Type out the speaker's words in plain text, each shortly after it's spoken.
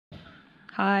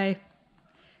Hi,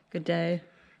 good day.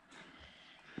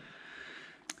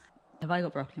 Have I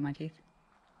got broccoli in my teeth?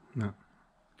 No.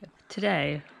 Good.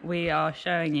 Today we are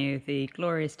showing you the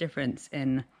glorious difference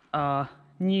in our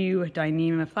new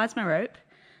dyneema plasma rope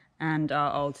and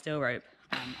our old steel rope.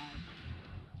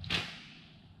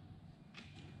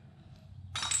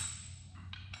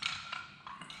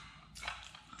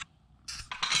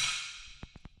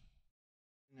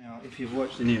 Now, if you've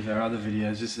watched any of our other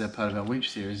videos, this is a part of our winch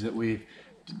series that we've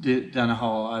done a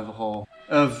whole overhaul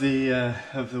of the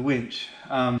winch.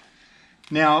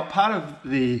 Now, part of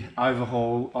the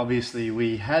overhaul, obviously,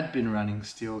 we had been running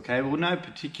steel cable, no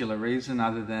particular reason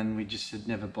other than we just had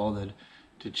never bothered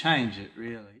to change it,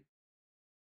 really.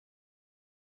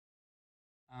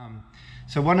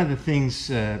 So one of the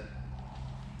things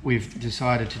we've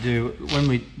decided to do, when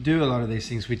we do a lot of these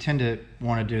things, we tend to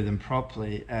want to do them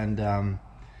properly. And,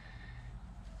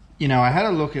 you know, I had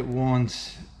a look at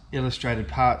Warren's illustrated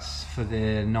parts for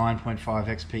their 9.5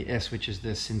 XPS, which is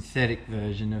the synthetic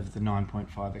version of the 9.5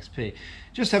 XP.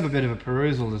 Just have a bit of a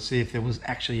perusal to see if there was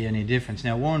actually any difference.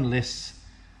 Now, Warren lists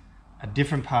a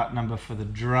different part number for the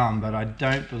drum, but I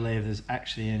don't believe there's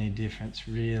actually any difference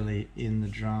really in the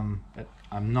drum. But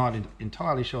I'm not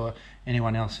entirely sure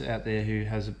anyone else out there who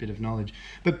has a bit of knowledge.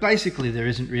 But basically, there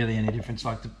isn't really any difference.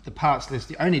 Like the parts list,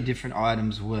 the only different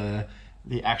items were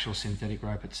the actual synthetic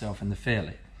rope itself and the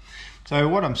fairlead. So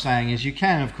what I'm saying is you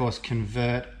can, of course,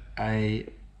 convert a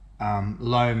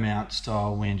low mount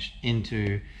style winch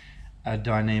into a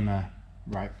dyneema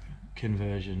rope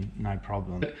conversion, no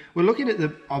problem. We're looking at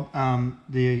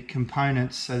the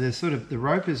components. So there's sort of, the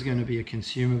rope is going to be a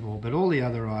consumable, but all the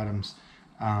other items,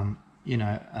 you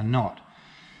know, are not.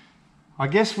 I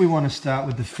guess we want to start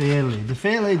with the fairlead. The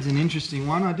fairlead's an interesting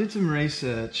one. I did some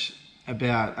research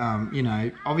about, you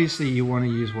know, obviously you want to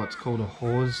use what's called a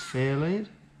Hawse fairlead.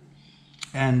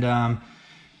 And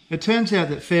it turns out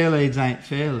that fairleads ain't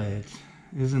fairleads.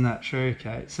 Isn't that true,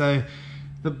 Kate? So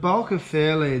the bulk of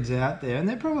fairleads out there, and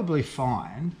they're probably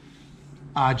fine,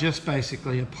 are just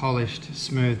basically a polished,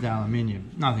 smoothed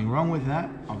aluminium. Nothing wrong with that.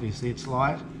 Obviously it's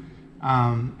light.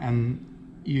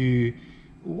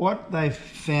 What they've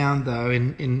found though,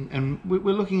 and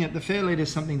we're looking at the fairlead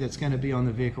as something that's going to be on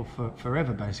the vehicle for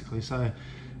forever, basically. So,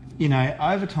 you know,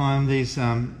 over time, these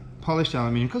polished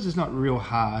aluminium, because it's not real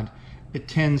hard, it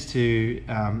tends to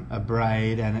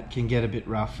abrade, and it can get a bit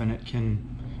rough, and it can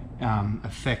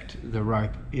affect the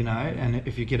rope, you know. And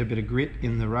if you get a bit of grit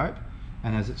in the rope,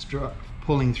 and as it's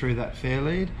pulling through that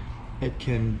fairlead, it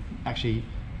can actually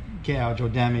gouge or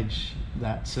damage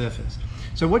that surface.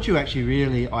 So what you actually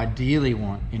really ideally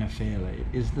want in a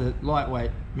fairlead is the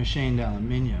lightweight machined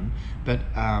aluminium, but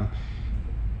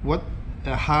what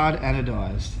a hard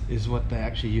anodised is what they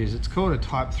actually use. It's called a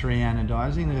type 3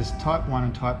 anodizing. There's type 1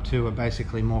 and type 2 are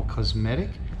basically more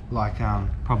cosmetic, like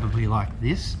probably like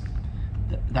this.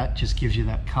 That just gives you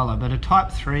that colour. But a type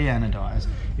 3 anodized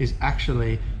is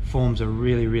actually forms a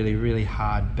really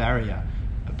hard barrier,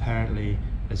 apparently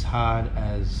as hard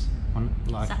as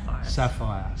like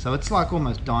sapphire. So it's like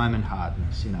almost diamond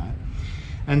hardness, you know.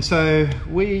 And so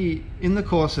we, in the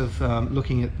course of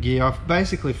looking at gear, I've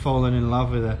basically fallen in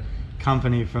love with a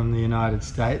company from the United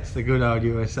States, the good old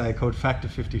USA, called Factor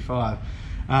 55.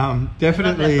 Definitely. I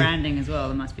love their branding as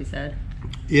well, it must be said.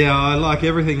 Yeah, I like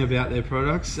everything about their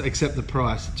products except the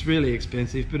price. It's really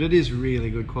expensive, but it is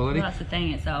really good quality. Well, that's the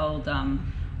thing. It's that old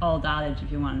adage.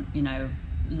 If you want, you know,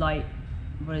 light.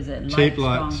 What is it? Cheap,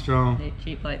 light, strong.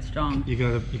 Cheap, light, strong. You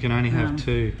can only have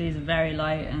two. These are very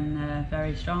light and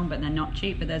very strong, but they're not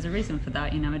cheap. But there's a reason for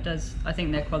that. You know, it does. I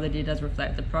think their quality does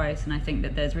reflect the price, and I think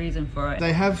that there's reason for it.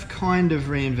 They have kind of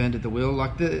reinvented the wheel.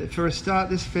 Like for a start,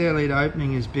 this fairlead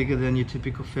opening is bigger than your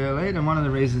typical fairlead, and one of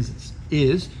the reasons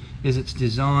is it's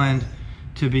designed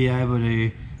to be able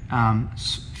to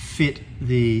fit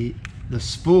the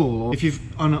spool. If you've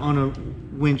on a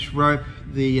winch rope,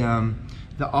 the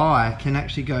eye can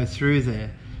actually go through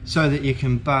there, so that you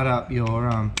can butt up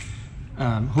your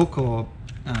hook or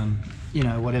you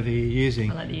know, whatever you're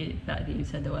using. I like the fact that you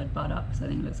said the word butt up, because I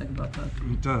think it looks like a butt plug.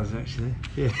 It does actually,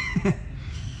 yeah.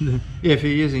 Yeah, if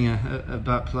you're using a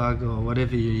butt plug or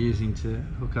whatever you're using to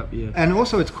hook up your... And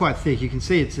also it's quite thick. You can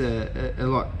see it's a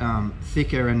lot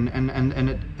thicker, and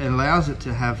it allows it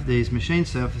to have these machine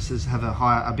surfaces have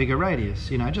a bigger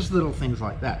radius, you know, just little things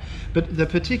like that. But the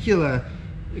particular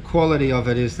quality of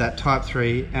it is that type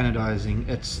 3 anodizing.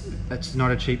 It's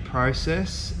not a cheap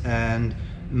process, and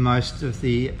most of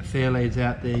the fairleads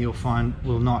out there you'll find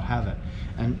will not have it,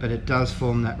 but it does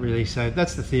form that really. So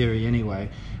that's the theory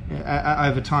anyway.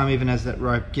 Over time, even as that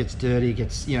rope gets dirty,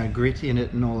 gets, you know, grit in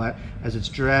it and all that, as it's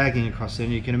dragging across there,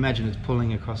 and you can imagine it's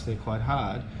pulling across there quite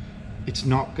hard, it's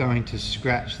not going to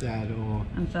scratch that or...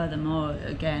 And furthermore,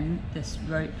 again, this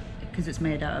rope, because it's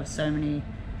made out of so many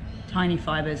tiny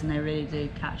fibers, and they really do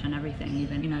catch on everything.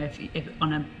 Even, you know, if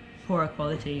on a poorer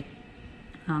quality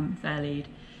fairlead,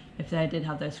 if they did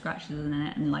have those scratches in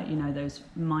it and, like, you know, those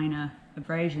minor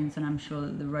abrasions, then I'm sure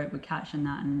that the rope would catch on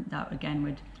that, and that again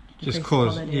would just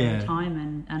cause, quality over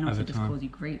time, and also just cause you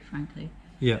grief, frankly.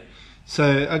 Yeah.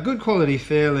 So a good quality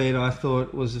fairlead, I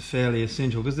thought, was fairly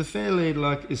essential, because the fairlead,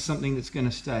 like, is something that's going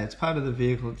to stay. It's part of the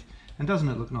vehicle, and doesn't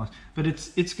it look nice? But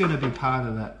it's going to be part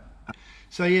of that.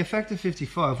 So yeah, Factor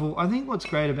 55. Well, I think what's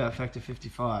great about Factor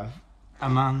 55,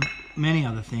 among many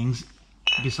other things,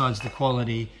 besides the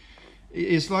quality,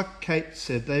 is, like Kate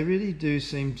said, they really do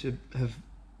seem to have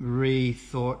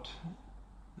rethought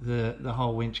the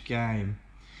whole winch game.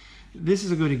 This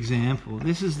is a good example.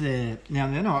 This is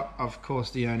now they're not, of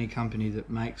course, the only company that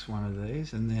makes one of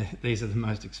these, and these are the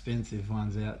most expensive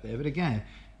ones out there. But again,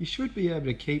 you should be able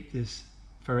to keep this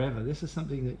forever. This is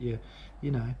something that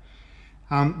you know.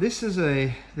 This is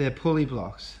their pulley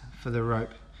blocks for the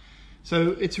rope.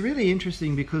 So it's really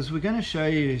interesting, because we're going to show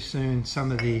you soon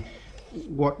some of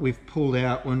what we've pulled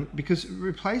out because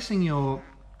replacing your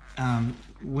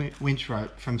winch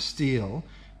rope from steel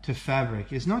to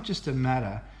fabric is not just a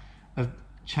matter of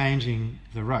changing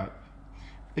the rope.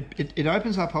 It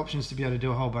opens up options to be able to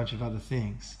do a whole bunch of other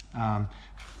things. And,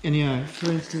 you know,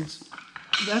 for instance,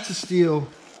 that's a steel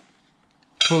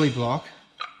pulley block,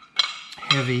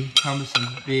 heavy, cumbersome,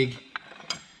 big,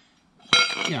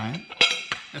 you know,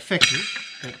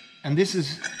 effective. And this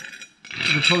is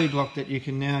the pulley block that you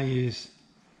can now use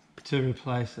to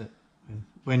replace it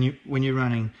when you're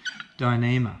running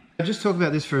dyneema. I'll just talk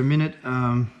about this for a minute,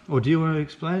 or do you want to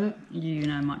explain it? You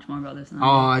know much more about this than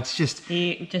I do. It's just...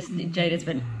 Jade has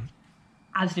been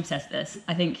absolutely obsessed with this.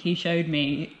 I think he showed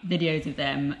me videos of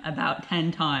them about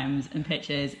 10 times and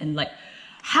pictures, and like,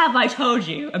 have I told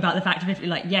you about the Factor 50?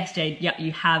 Like, yes, Jade, yeah,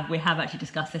 you have. We have actually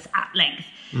discussed this at length.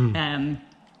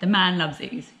 The man loves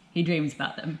these. He dreams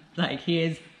about them. Like, he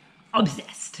is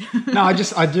obsessed. No,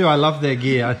 I do. I love their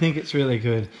gear. I think it's really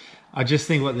good. I just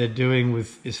think what they're doing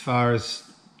with, as far as,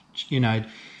 you know,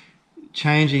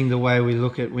 changing the way we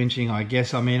look at winching, I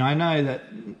guess. I mean, I know that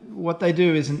what they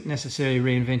do isn't necessarily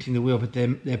reinventing the wheel, but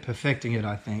they're perfecting it,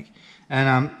 I think.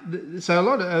 And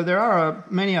so there are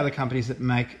many other companies that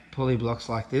make pulley blocks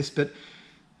like this, but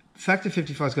Factor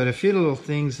 55's got a few little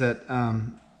things that,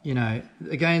 you know,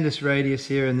 again, this radius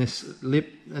here and this lip,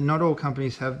 and not all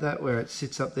companies have that, where it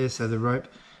sits up there so the rope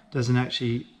doesn't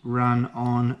actually run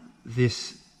on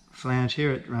this flange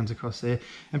here, it runs across there.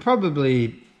 And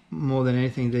probably more than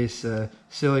anything, this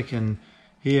silicone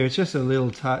here, it's just a little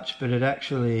touch, but it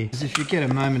actually, if you get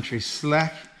a momentary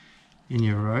slack in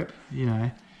your rope, you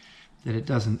know, that it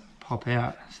doesn't pop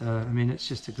out. So, I mean, it's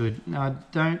just a good, I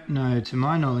don't know, to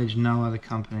my knowledge, no other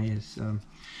company is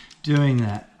doing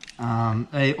that.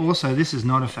 This is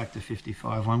not a Factor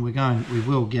 55 one. We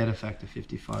will get a Factor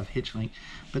 55 hitch link,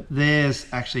 but theirs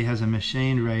actually has a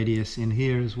machined radius in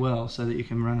here as well, so that you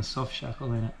can run a soft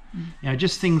shackle in it. You know,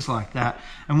 just things like that.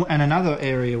 And another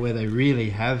area where they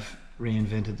really have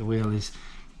reinvented the wheel is,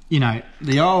 you know,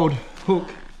 the old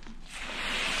hook.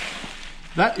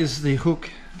 That is the hook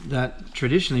that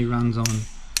traditionally runs on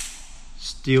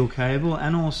steel cable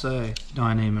and also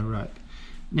dyneema rope.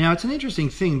 Now, it's an interesting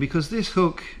thing, because this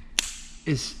hook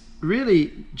is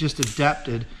really just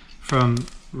adapted from the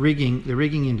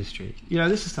rigging industry. You know,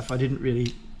 this is stuff I didn't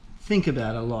really think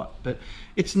about a lot, but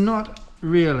it's not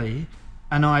really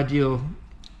an ideal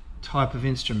type of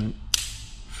instrument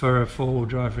for a four-wheel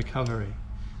drive recovery.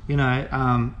 You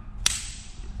know,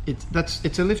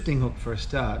 it's a lifting hook for a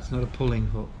start. It's not a pulling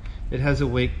hook. It has a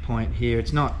weak point here.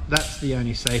 That's the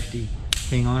only safety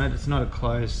thing on it. It's not a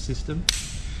closed system.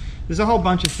 There's a whole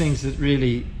bunch of things that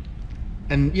really,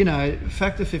 and you know,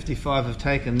 Factor 55 have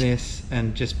taken this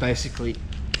and just basically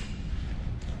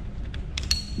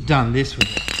done this with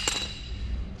it.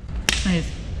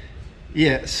 Nice.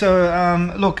 Yeah,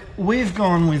 so look, we've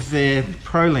gone with their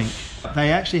Prolink.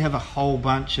 They actually have a whole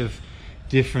bunch of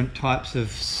different types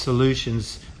of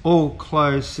solutions, all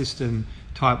closed system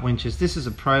type winches. This is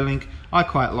a Prolink. I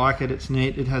quite like it. It's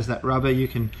neat. It has that rubber.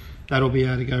 That'll be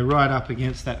able to go right up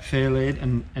against that fairlead,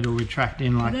 and it'll retract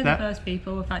in like that. They're the first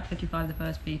people, Factor 55, the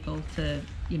first people to,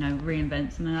 you know,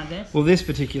 reinvent something like this. Well, this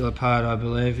particular part, I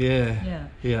believe, yeah.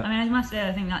 I mean, I must say,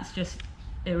 I think that's just,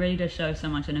 it really does show so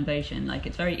much innovation. Like,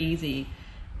 it's very easy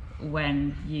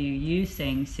when you use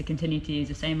things to continue to use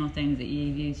the same old things that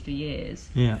you've used for years.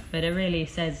 Yeah. But it really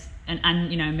says,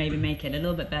 and you know, maybe make it a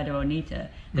little bit better or neater,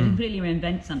 but completely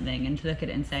reinvent something and to look at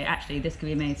it and say, actually, this could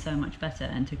be made so much better,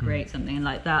 and to create something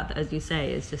like that, as you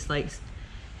say, is just like,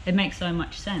 it makes so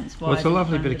much sense. Well, it's a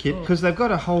lovely bit of kit because they've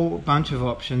got a whole bunch of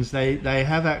options. They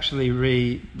have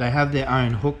actually they have their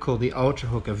own hook called the Ultra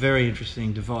Hook, a very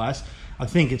interesting device. I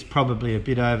think it's probably a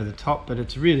bit over the top, but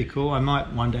it's really cool. I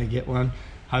might one day get one.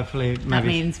 Hopefully, maybe. That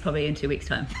means probably in 2 weeks'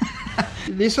 time.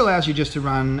 This allows you just to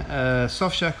run a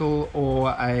soft shackle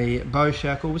or a bow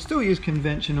shackle. We still use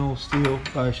conventional steel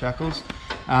bow shackles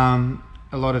a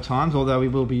lot of times, although we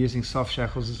will be using soft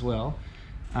shackles as well.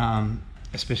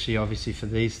 Especially obviously for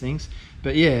these things,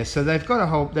 but yeah, so they've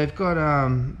got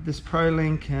this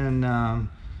Prolink, and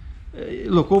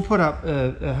look, we'll put up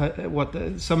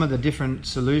some of the different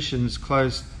solutions,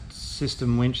 closed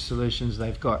system winch solutions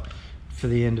they've got for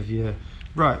the end of your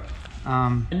rope.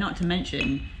 Not to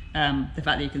mention the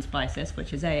fact that you can splice this,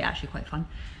 which is actually quite fun,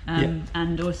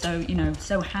 and also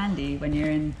so handy when you're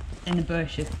in the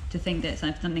bush to think that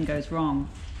if something goes wrong,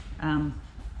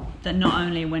 that not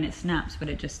only when it snaps, but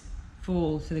it just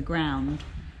falls to the ground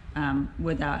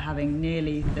without having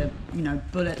nearly the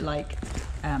bullet-like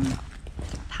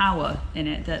power in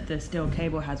it that the steel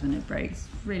cable has when it breaks.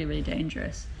 Really, really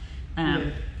dangerous.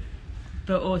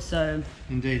 But also,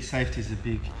 indeed, safety is a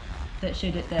big. That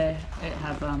should it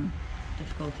have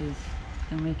difficulties,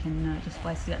 then we can just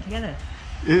splice that together.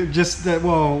 Just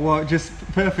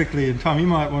perfectly in time. You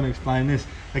might want to explain this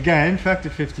again. Factor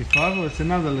 55. Well, it's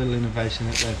another little innovation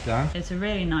that they've done. It's a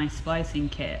really nice splicing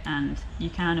kit, and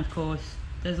you can, of course,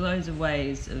 there's loads of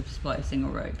ways of splicing a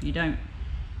rope. You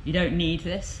don't need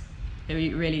this.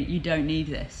 You don't need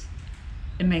this.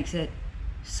 It makes it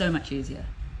so much easier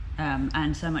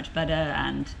and so much better,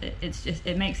 and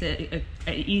it makes it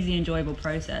an easy, enjoyable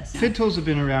process. Fid tools have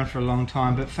been around for a long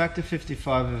time, but Factor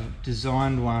 55 have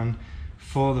designed one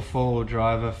for the four-wheel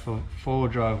driver, for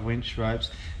four-wheel drive winch ropes,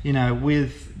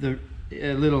 with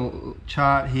a little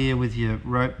chart here with your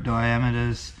rope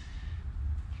diameters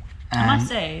and I must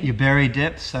say, your bury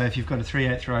depth. So if you've got a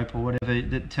 3/8 rope or whatever,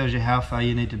 that tells you how far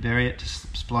you need to bury it to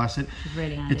splice it. It's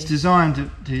really handy. It's designed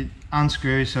to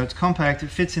unscrew, so it's compact.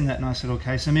 It fits in that nice little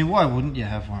case. I mean, why wouldn't you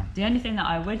have one? The only thing that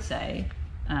I would say,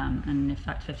 and if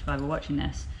Factor 55 are watching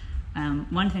this,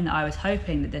 one thing that I was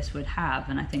hoping that this would have,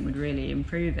 and I think would really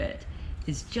improve it,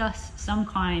 is just some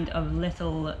kind of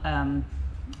little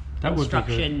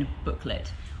instruction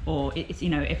booklet, or it's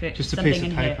if it's just a something piece of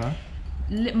in paper.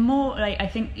 Here, more like, I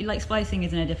think like splicing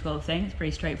isn't a difficult thing. It's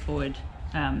pretty straightforward.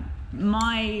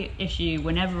 My issue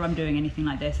whenever I'm doing anything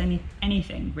like this,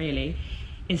 anything really,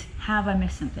 is have I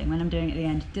missed something when I'm doing it at the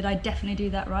end? Did I definitely do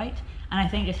that right? And I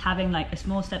think just having like a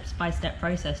small step-by-step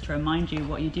process to remind you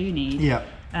what you do need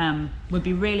would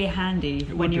be really handy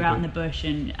when you're out in the bush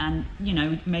and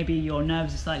maybe your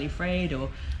nerves are slightly frayed, or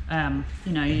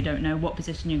you don't know what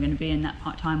position you're going to be in that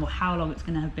time, or how long it's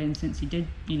going to have been since you did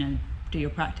do your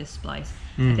practice splice.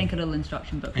 I think a little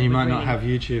instruction book. And you might not have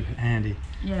YouTube handy.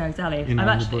 Yeah, exactly.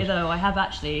 I have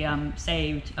actually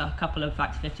saved a couple of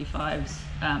Factor 55's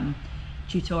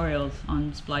tutorials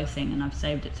on splicing, and I've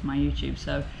saved it to my YouTube.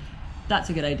 So that's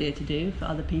a good idea to do for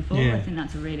other people. Yeah. I think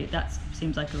that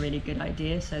seems like a really good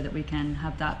idea, so that we can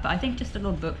have that. But I think just a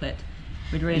little booklet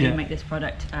would really make this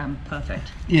product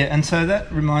perfect. Yeah, and so that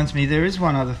reminds me, there is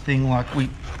one other thing. Like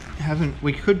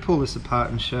we could pull this apart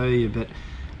and show you, but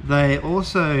they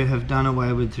also have done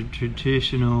away with the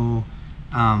traditional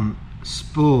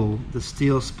spool, the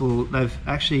steel spool. They've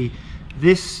actually,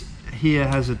 this here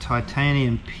has a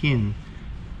titanium pin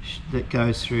that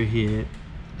goes through here,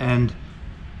 and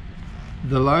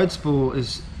the load spool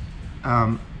is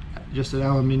just an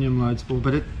aluminium load spool,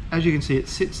 but as you can see, it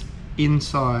sits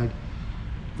inside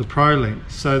the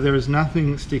Prolink, so there is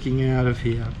nothing sticking out of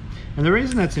here. And the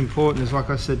reason that's important is,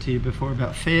 like I said to you before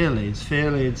about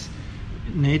fairleads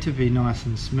need to be nice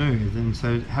and smooth, and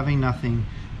so having nothing,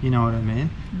 you know what I mean?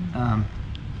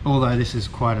 Although this is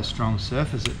quite a strong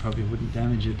surface, it probably wouldn't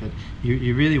damage it, but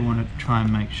you really want to try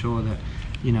and make sure that,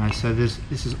 so this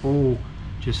is all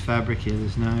just fabric here.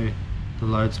 There's no the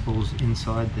load spools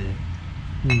inside there.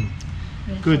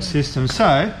 Good system.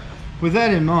 So with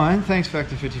that in mind, thanks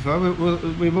Factor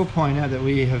 55. We will point out that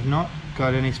we have not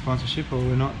got any sponsorship, or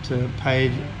we're not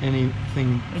paid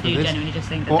anything for this. We do genuinely just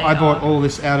think that I bought all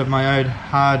this out of my own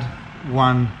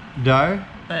hard-won dough.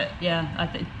 But yeah, I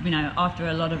think after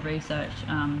a lot of research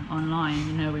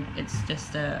online, it's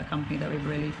just a company that we've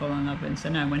really fallen in love with. So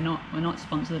no, we're not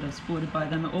sponsored or supported by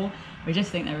them at all. We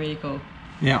just think they're really cool.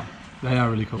 Yeah, they are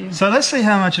really cool. Yeah. So let's see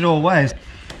how much it all weighs.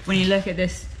 When you look at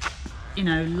this,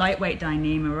 lightweight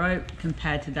dyneema rope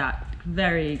compared to that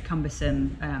very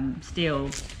cumbersome steel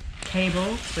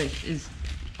cable, which is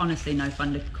honestly no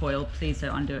fun to coil. Please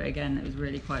don't undo it again. It was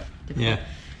really quite difficult.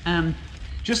 Yeah.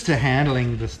 Just to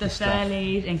handling the stuff.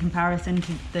 fairlead in comparison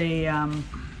to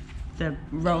the the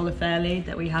roller fairlead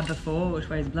that we had before, which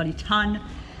weighs a bloody ton.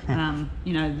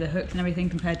 You know, the hooks and everything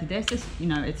compared to this, you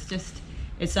know,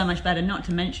 it's so much better, not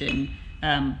to mention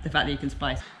the fact that you can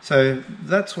splice. So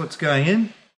that's what's going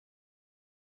in,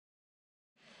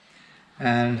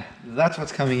 and that's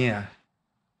what's coming out.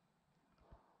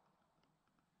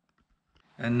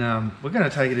 And we're going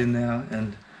to take it in now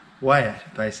and weigh it,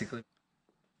 basically.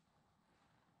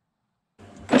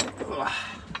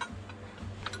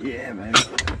 Yeah, baby.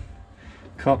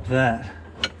 Cop that.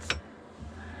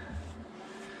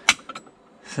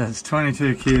 So it's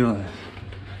 22 kilos.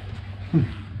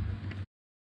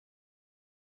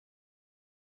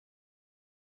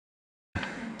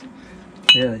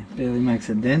 Barely makes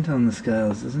a dent on the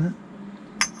scales, doesn't it?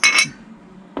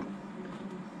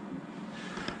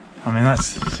 I mean, that's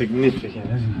significant,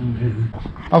 isn't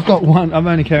it? I've got one, I'm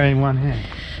only carrying one hand.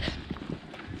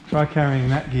 Try carrying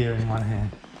that gear in one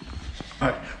hand.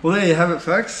 Alright, well there you have it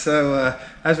folks. So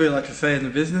as we like to say in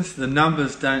the business, the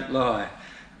numbers don't lie.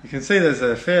 You can see there's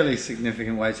a fairly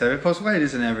significant weight. So of course weight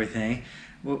isn't everything.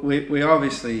 We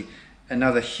obviously,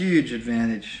 another huge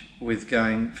advantage with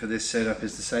going for this setup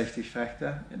is the safety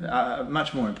factor.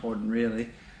 Much more important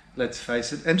really, let's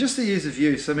face it. And just the ease of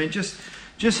use. I mean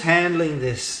just handling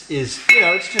this is, you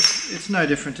know, it's no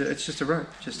different to, it's just a rope.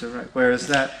 Whereas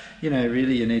that, you know,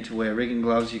 really you need to wear rigging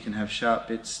gloves, you can have sharp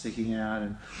bits sticking out,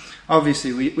 and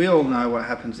obviously we all know what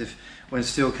happens when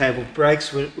steel cable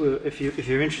breaks. If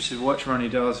you're interested, watch Ronnie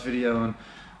Doyle's video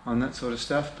on that sort of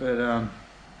stuff, but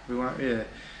we won't, yeah.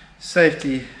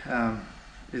 Safety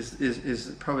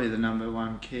is probably the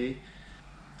 #1 key.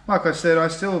 Like I said, I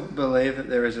still believe that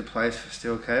there is a place for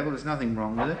steel cable. There's nothing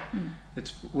wrong with it.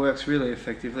 It works really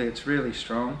effectively. It's really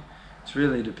strong. It's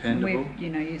really dependable. We've, you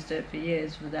know, used it for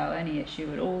years without any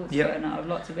issue at all. It's gotten out of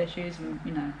lots of issues, and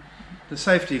you know. The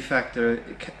safety factor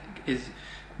is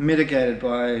mitigated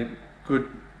by good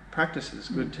practices,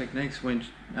 good techniques, winch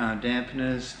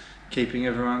dampeners, keeping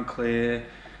everyone clear.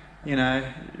 You know,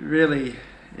 really,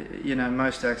 you know,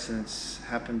 most accidents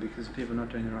happen because people are not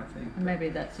doing the right thing. Maybe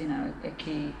that's, you know, a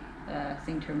key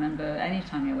thing to remember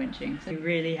anytime you're winching. So you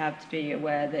really have to be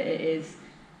aware that it is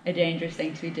a dangerous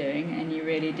thing to be doing, and you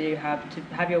really do have to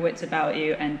have your wits about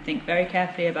you and think very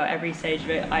carefully about every stage of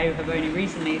it. I have only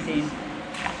recently seen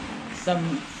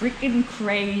some freaking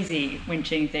crazy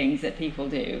winching things that people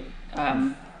do.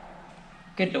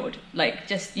 Good Lord, like,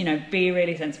 just, you know, be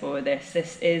really sensible with this.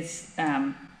 This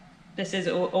is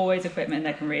always equipment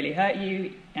that can really hurt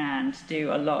you and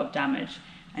do a lot of damage,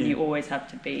 and you always have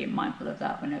to be mindful of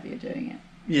that whenever you're doing it.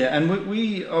 Yeah, and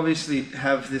we obviously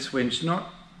have this winch.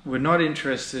 We're not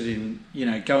interested in, you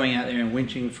know, going out there and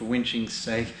winching for winching's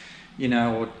sake, you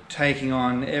know, or taking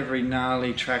on every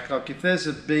gnarly track. Like if there's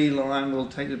a beeline, we'll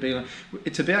take the beeline.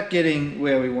 It's about getting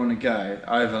where we want to go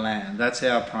over land. That's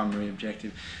our primary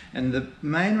objective. And the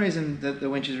main reason that the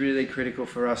winch is really critical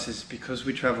for us is because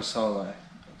we travel solo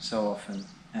so often,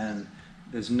 and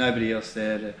there's nobody else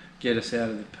there to get us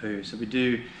out of the poo. So we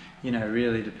do, you know,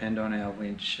 really depend on our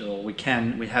winch, or we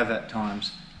have at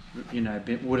times, you know,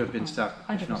 would have been stuck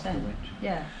 100%. If not for the winch.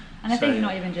 Yeah, and I think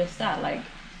not even just that, like,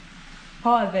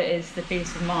 part of it is the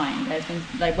peace of mind. There's been,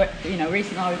 like, you know,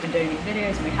 recently we've been doing these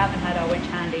videos and we haven't had our winch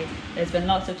handy. There's been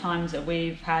lots of times that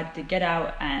we've had to get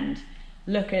out and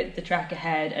look at the track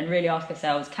ahead and really ask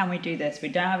ourselves, can we do this? We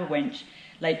don't have a winch.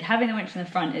 Like, having the winch in the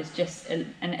front is just,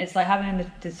 and it's like having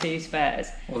the two spares.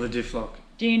 Or the diff lock.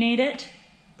 Do you need it?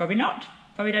 Probably not.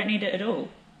 Probably don't need it at all.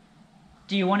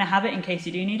 Do you want to have it in case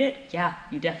you do need it? Yeah,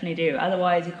 you definitely do.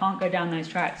 Otherwise, you can't go down those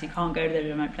tracks. You can't go to the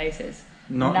remote places.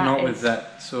 Not with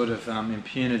that sort of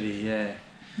impunity, yeah.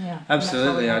 Yeah.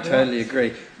 Absolutely, I totally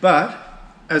agree. But,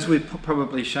 as we've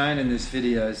probably shown in this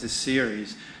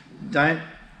series, don't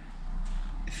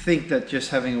think that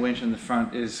just having a winch in the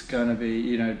front is going to be,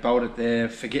 you know, bolt it there,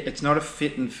 forget. It's not a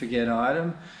fit and forget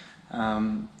item.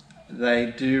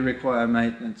 They do require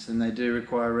maintenance, and they do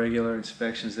require regular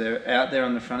inspections. They're out there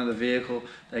on the front of the vehicle.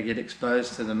 They get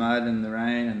exposed to the mud and the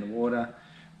rain and the water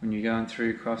when you're going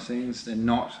through crossings. They're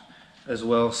not as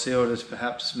well sealed as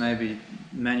perhaps maybe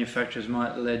manufacturers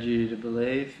might lead you to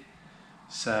believe.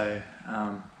 So,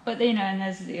 but you know, and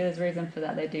there's a reason for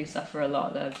that. They do suffer a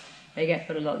lot. They get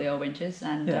put a lot of the old winches,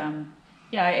 and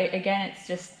again, it's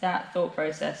just that thought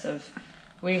process of,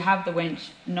 we have the winch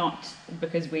not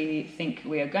because we think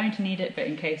we are going to need it, but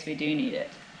in case we do need it,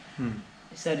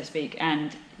 so to speak.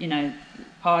 And, you know,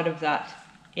 part of that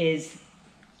is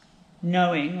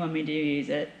knowing when we do use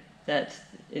it that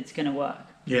it's going to work.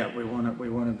 Yeah, we want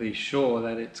to be sure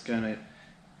that it's going to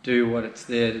do what it's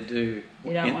there to do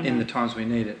in the times we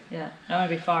need it. Yeah, I don't want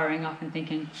to be firing up and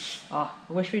thinking, oh,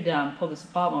 I wish we'd pulled this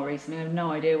apart more recently. I have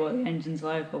no idea what the engine's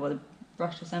like or what the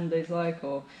brushed assembly is like,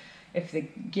 or if the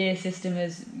gear system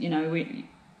is, you know,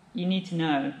 you need to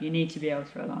know. You need to be able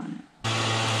to rely on it.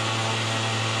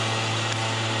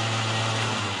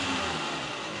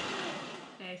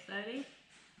 Okay, slowly.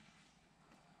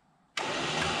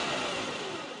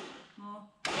 More.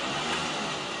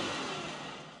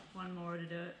 One more to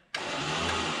do it.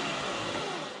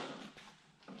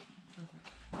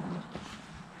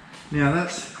 Now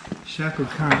that's shackle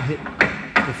can't hit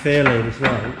the fairlead as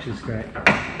well, which is great.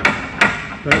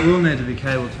 But it will need to be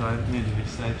cable tied, it needs to be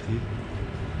safety.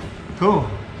 Cool,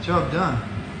 job done.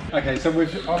 Okay, so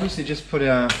we've obviously just put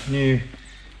our new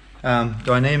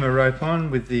dyneema rope on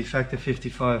with the Factor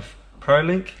 55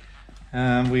 Prolink.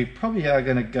 We probably are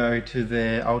going to go to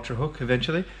their ultra hook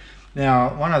eventually.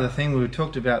 Now, one other thing, we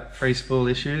talked about free spool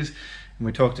issues, and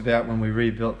we talked about when we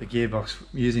rebuilt the gearbox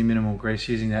using minimal grease,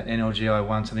 using that NLGI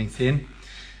 1 something thin.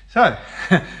 So,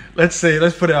 let's see,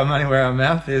 let's put our money where our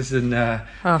mouth is and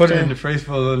put it into free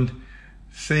spool and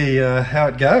see how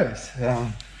it goes.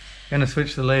 Going to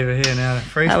switch the lever here now to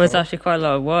free spool. That was actually quite a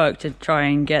lot of work to try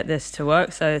and get this to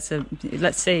work, so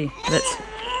let's see.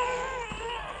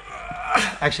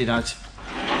 Actually, no, it's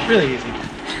really easy.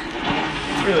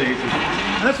 Really easy.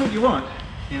 And that's what you want,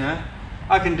 you know.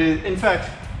 I can do, in fact,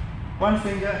 one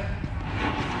finger,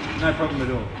 no problem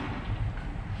at all.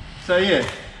 So yeah.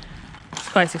 It's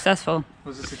quite successful. It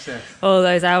was a success. All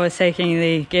those hours taking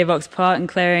the gearbox apart and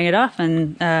clearing it up,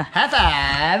 and high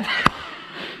five!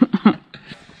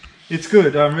 It's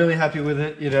good, I'm really happy with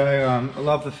it, you know. I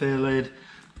love the fairlead,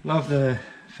 love the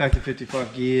Factor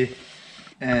 55 gear,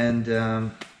 and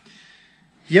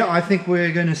yeah, I think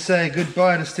we're going to say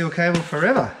goodbye to steel cable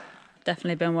forever.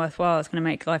 Definitely been worthwhile. It's going to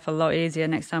make life a lot easier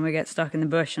next time we get stuck in the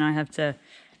bush and I have to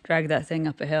drag that thing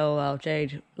up a hill while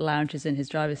Jade lounges in his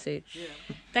driver's seat. Yeah.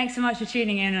 Thanks so much for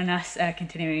tuning in on us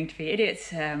continuing to be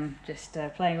idiots, just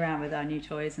playing around with our new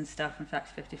toys and stuff from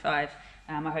Factor 55.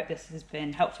 I hope this has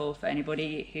been helpful for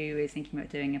anybody who is thinking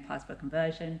about doing a plasma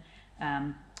conversion.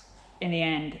 In the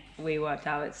end, we worked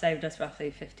out it saved us roughly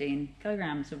 15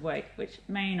 kilograms of weight, which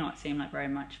may not seem like very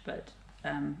much, but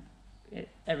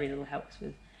every little helps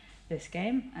with this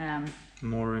game.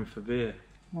 More room for beer.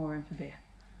 More room for beer.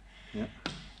 Yep.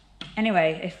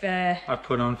 Anyway, if I've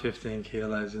put on 15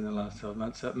 kilos in the last 12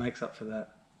 months, so it makes up for that.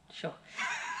 Sure.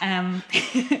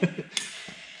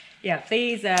 Yeah,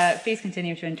 please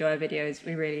continue to enjoy our videos.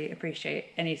 We really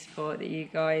appreciate any support that you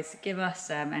guys give us.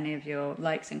 Any of your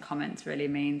likes and comments really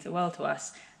means the world to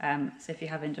us. So if you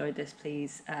have enjoyed this,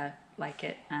 please like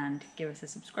it and give us a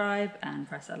subscribe and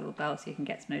press that little bell so you can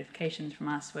get some notifications from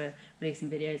us. We're releasing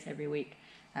videos every week,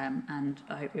 and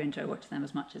I hope you enjoy watching them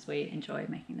as much as we enjoy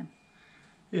making them.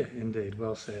 Yeah, indeed.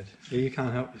 Well said. So you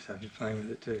can't help yourself. You're playing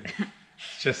with it too.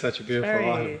 It's just such a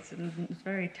beautiful item. It's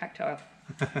very tactile.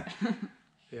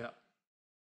 Yeah.